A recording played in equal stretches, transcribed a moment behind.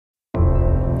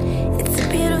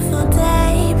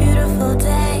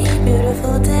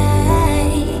beautiful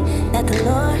day that the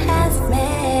Lord has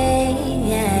made,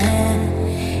 yeah.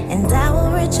 And I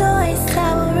will rejoice,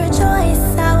 I will rejoice,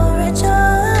 I will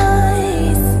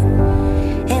rejoice,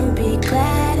 and be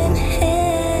glad in Him.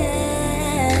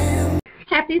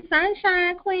 Happy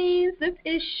Sunshine Queens. This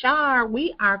is Shar.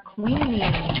 We are queens,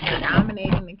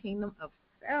 dominating the kingdom of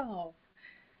self.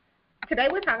 Today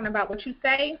we're talking about what you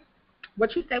say.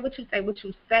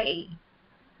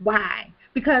 Why?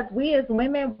 Because we as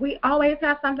women, we always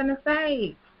have something to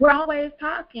say. We're always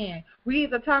talking. We're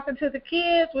either talking to the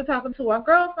kids, we're talking to our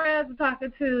girlfriends, we're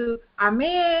talking to our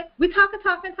men. We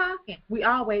talking. We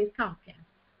always talking.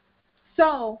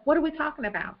 So what are we talking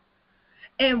about?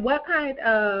 And what kind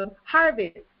of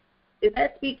harvest is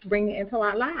that speech bringing into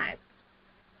our lives?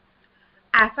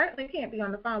 I certainly can't be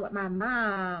on the phone with my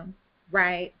mom,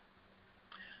 right,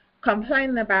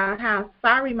 complaining about how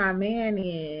sorry my man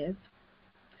is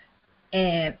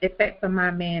and expecting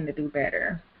my man to do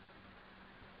better.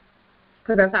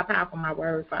 Because that's how powerful my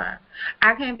words are.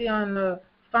 I can't be on the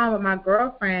phone with my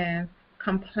girlfriends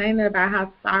complaining about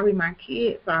how sorry my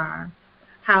kids are,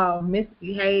 how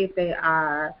misbehaved they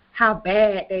are, how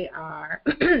bad they are.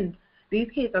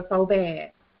 These kids are so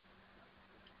bad.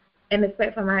 And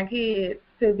expect for my kids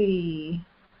to be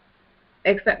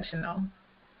exceptional.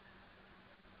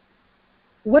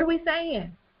 What are we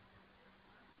saying?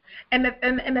 And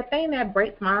the thing that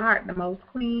breaks my heart the most,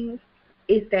 queens,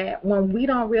 is that when we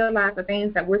don't realize the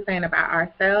things that we're saying about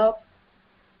ourselves,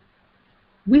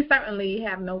 we certainly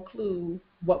have no clue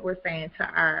what we're saying to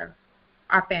our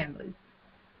families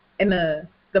and the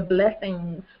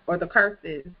blessings or the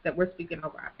curses that we're speaking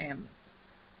over our families.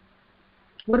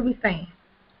 What are we saying?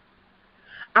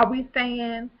 Are we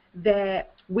saying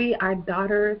that we are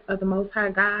daughters of the Most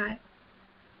High God?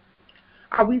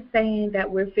 Are we saying that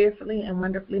we're fearfully and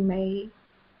wonderfully made?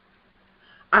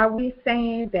 Are we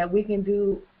saying that we can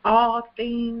do all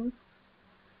things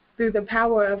through the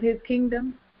power of His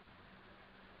kingdom?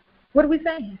 What are we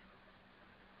saying?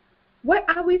 What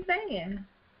are we saying?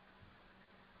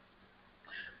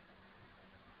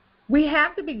 We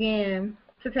have to begin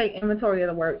to take inventory of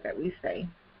the words that we say.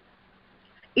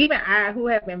 Even I, who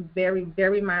have been very,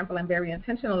 very mindful and very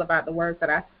intentional about the words that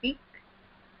I speak,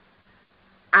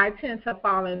 I tend to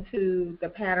fall into the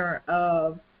pattern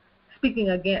of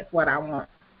speaking against what I want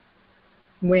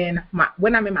when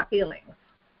I'm in my feelings,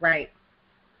 right?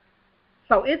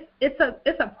 So it's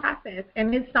a process,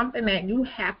 and it's something that you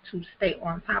have to stay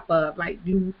on top of. Like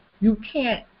you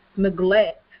can't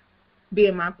neglect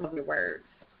being mindful of your words.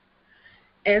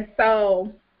 And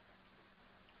so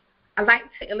I like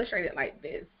to illustrate it like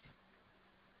this.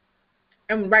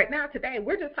 And right now, today,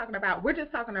 we're just talking about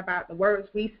the words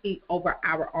we speak over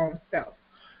our own self.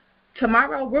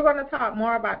 Tomorrow, we're going to talk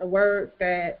more about the words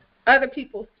that other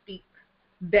people speak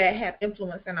that have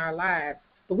influence in our lives.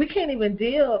 But we can't even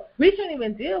deal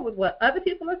with what other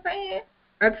people are saying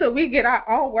until we get our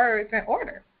own words in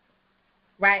order,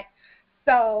 right?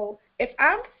 So if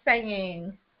I'm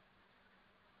saying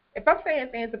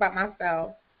things about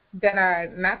myself that are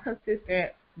not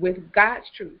consistent with God's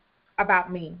truth about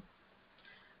me,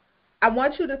 I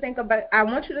want you to think of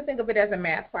it as a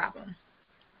math problem.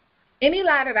 Any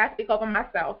lie that I speak over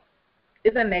myself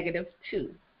is a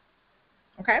 -2.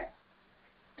 Okay?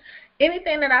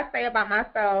 Anything that I say about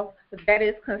myself that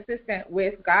is consistent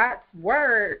with God's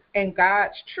word and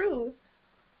God's truth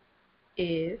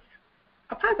is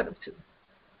a +2.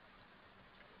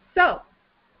 So,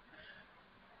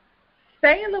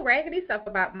 saying little raggedy stuff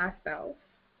about myself,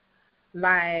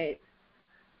 like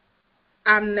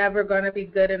I'm never going to be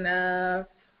good enough,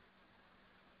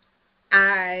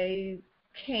 I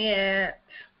can't,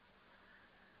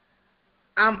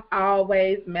 I'm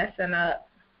always messing up.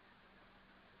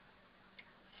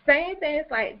 Saying things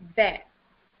like that,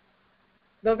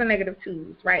 those are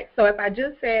 -2s, right? So if I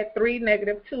just said 3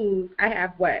 -2s, I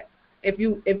have what? If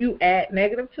you add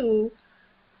 -2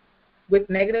 with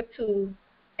 -2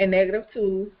 and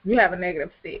 -2, you have a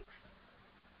 -6.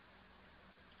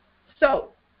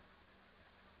 So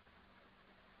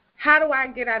how do I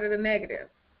get out of the negative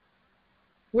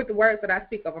with the words that I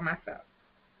speak over myself?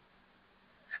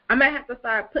 I'm going to have to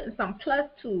start putting some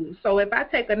 +2s. So if I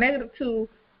take a -2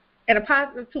 and a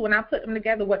 +2 and I put them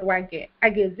together, what do I get? I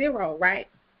get 0, right?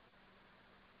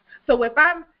 So if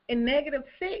I'm in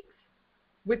 -6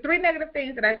 with 3 negative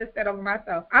things that I just said over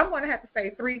myself, I'm going to have to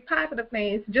say 3 positive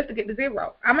things just to get to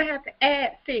 0. I'm going to have to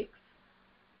add 6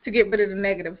 to get rid of the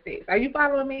 -6. Are you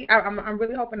following me? I'm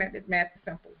really hoping that this math is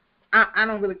simple. I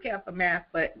don't really care for math,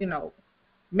 but,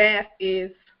 math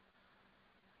is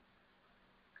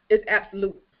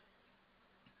absolute.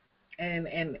 and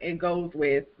it goes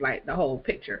with like the whole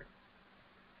picture.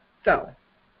 So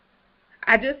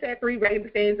I just said 3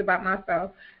 negative things about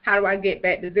myself. How do I get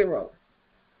back to 0?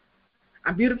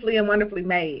 I'm beautifully and wonderfully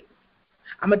made.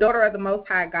 I'm a daughter of the Most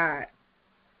High God.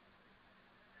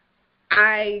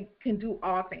 I can do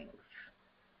all things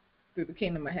through the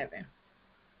kingdom of heaven,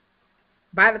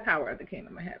 by the power of the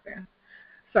kingdom of heaven.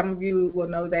 Some of you will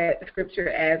know that scripture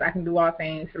as I can do all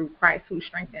things through Christ who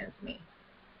strengthens me.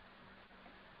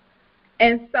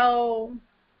 And so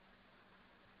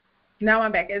now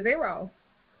I'm back at 0.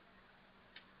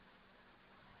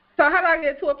 So how do I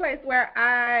get to a place where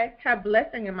I have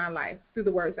blessing in my life through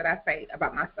the words that I say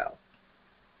about myself?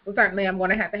 Well, certainly I'm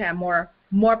going to have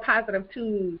more positive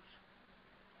twos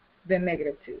than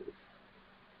negative twos.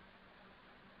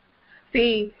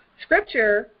 See,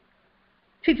 scripture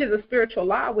teaches a spiritual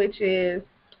law, which is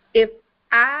if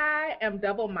I am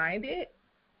double-minded,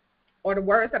 or the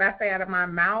words that I say out of my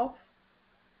mouth,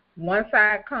 one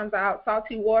side comes out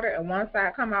salty water and one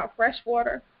side comes out fresh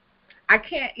water, I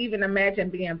can't even imagine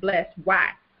being blessed. Why?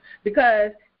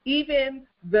 Because even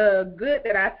the good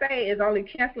that I say is only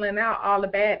canceling out all the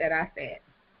bad that I said.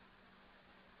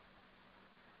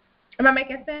 Am I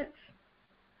making sense?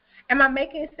 Am I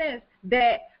making sense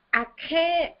that I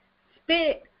can't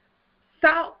spit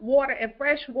salt water and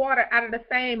fresh water out of the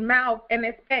same mouth and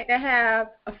expect to have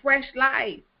a fresh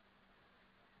life?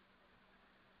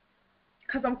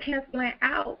 Because I'm canceling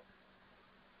out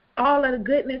all of the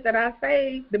goodness that I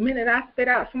say the minute I spit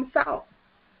out some salt.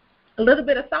 A little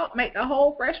bit of salt make the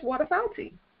whole fresh water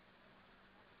salty.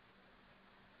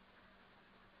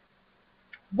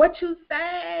 What you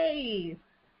say?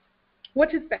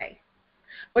 What you say?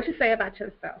 What you say about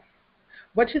yourself?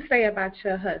 What you say about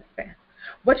your husband?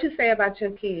 What you say about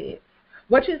your kids?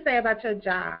 What you say about your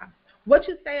job? What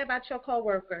you say about your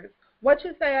coworkers? What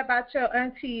you say about your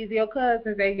aunties, your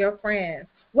cousins, and your friends?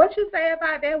 What you say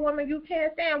about that woman you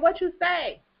can't stand? What you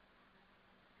say?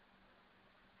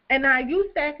 And are you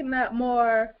stacking up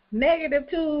more negative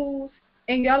twos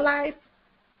in your life?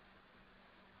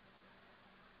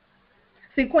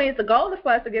 See, Queens, the goal is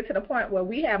for us to get to the point where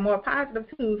we have more positive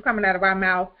twos coming out of our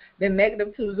mouth than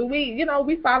negative twos.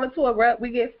 We fall into a rut,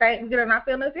 we get stank, we get in our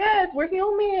feelings. Yes, we're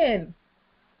human.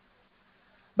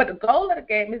 But the goal of the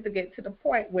game is to get to the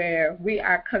point where we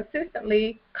are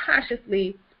consistently,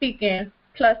 consciously speaking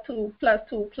 +2,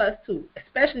 +2, +2,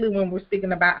 especially when we're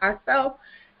speaking about ourselves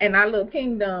and our little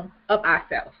kingdom of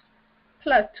ourselves.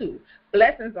 +2.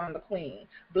 Blessings on the queen.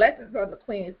 Blessings on the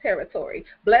queen's territory.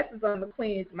 Blessings on the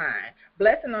queen's mind.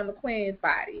 Blessing on the queen's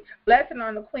body. Blessing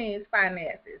on the queen's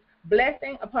finances.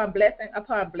 Blessing upon blessing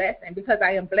upon blessing, because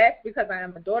I am blessed, because I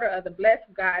am a daughter of the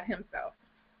blessed God himself.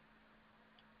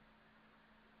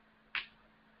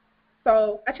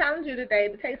 So I challenge you today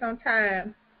to take some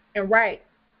time and write,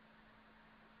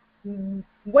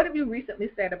 what have you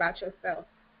recently said about yourself?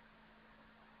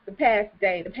 The past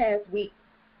day, the past week.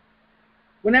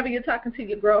 Whenever you're talking to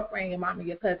your girlfriend, your mama,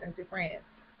 your cousins, your friends,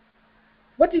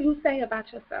 what do you say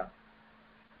about yourself?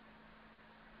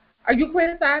 Are you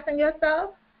criticizing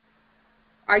yourself?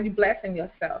 Are you blessing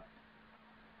yourself?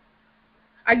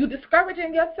 Are you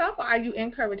discouraging yourself, or are you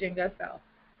encouraging yourself?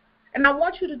 And I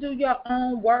want you to do your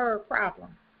own word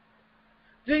problem.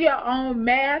 Do your own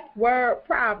math word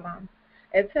problem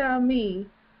and tell me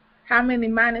how many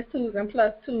 -2s and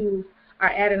 +2s are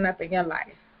adding up in your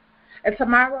life. And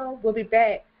tomorrow we'll be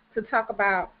back to talk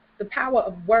about the power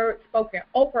of words spoken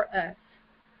over us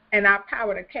and our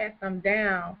power to cast them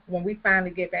down when we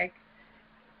finally get back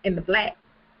in the black.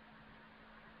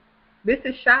 This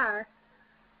is Shar.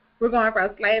 We're going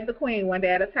from slave to queen, one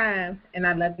day at a time, and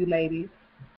I love you, ladies.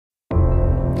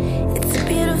 It's a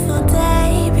beautiful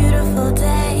day, beautiful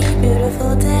day,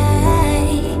 beautiful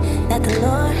day that the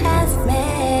Lord has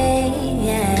made,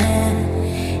 yeah.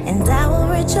 And I will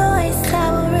rejoice,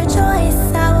 I will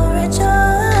rejoice, I will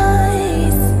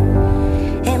rejoice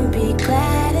and be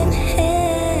glad in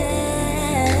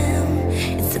him.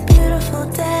 It's a beautiful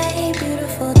day,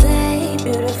 beautiful day,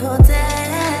 beautiful day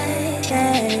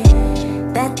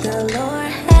that the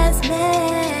Lord has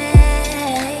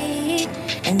made.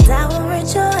 And I will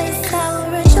rejoice,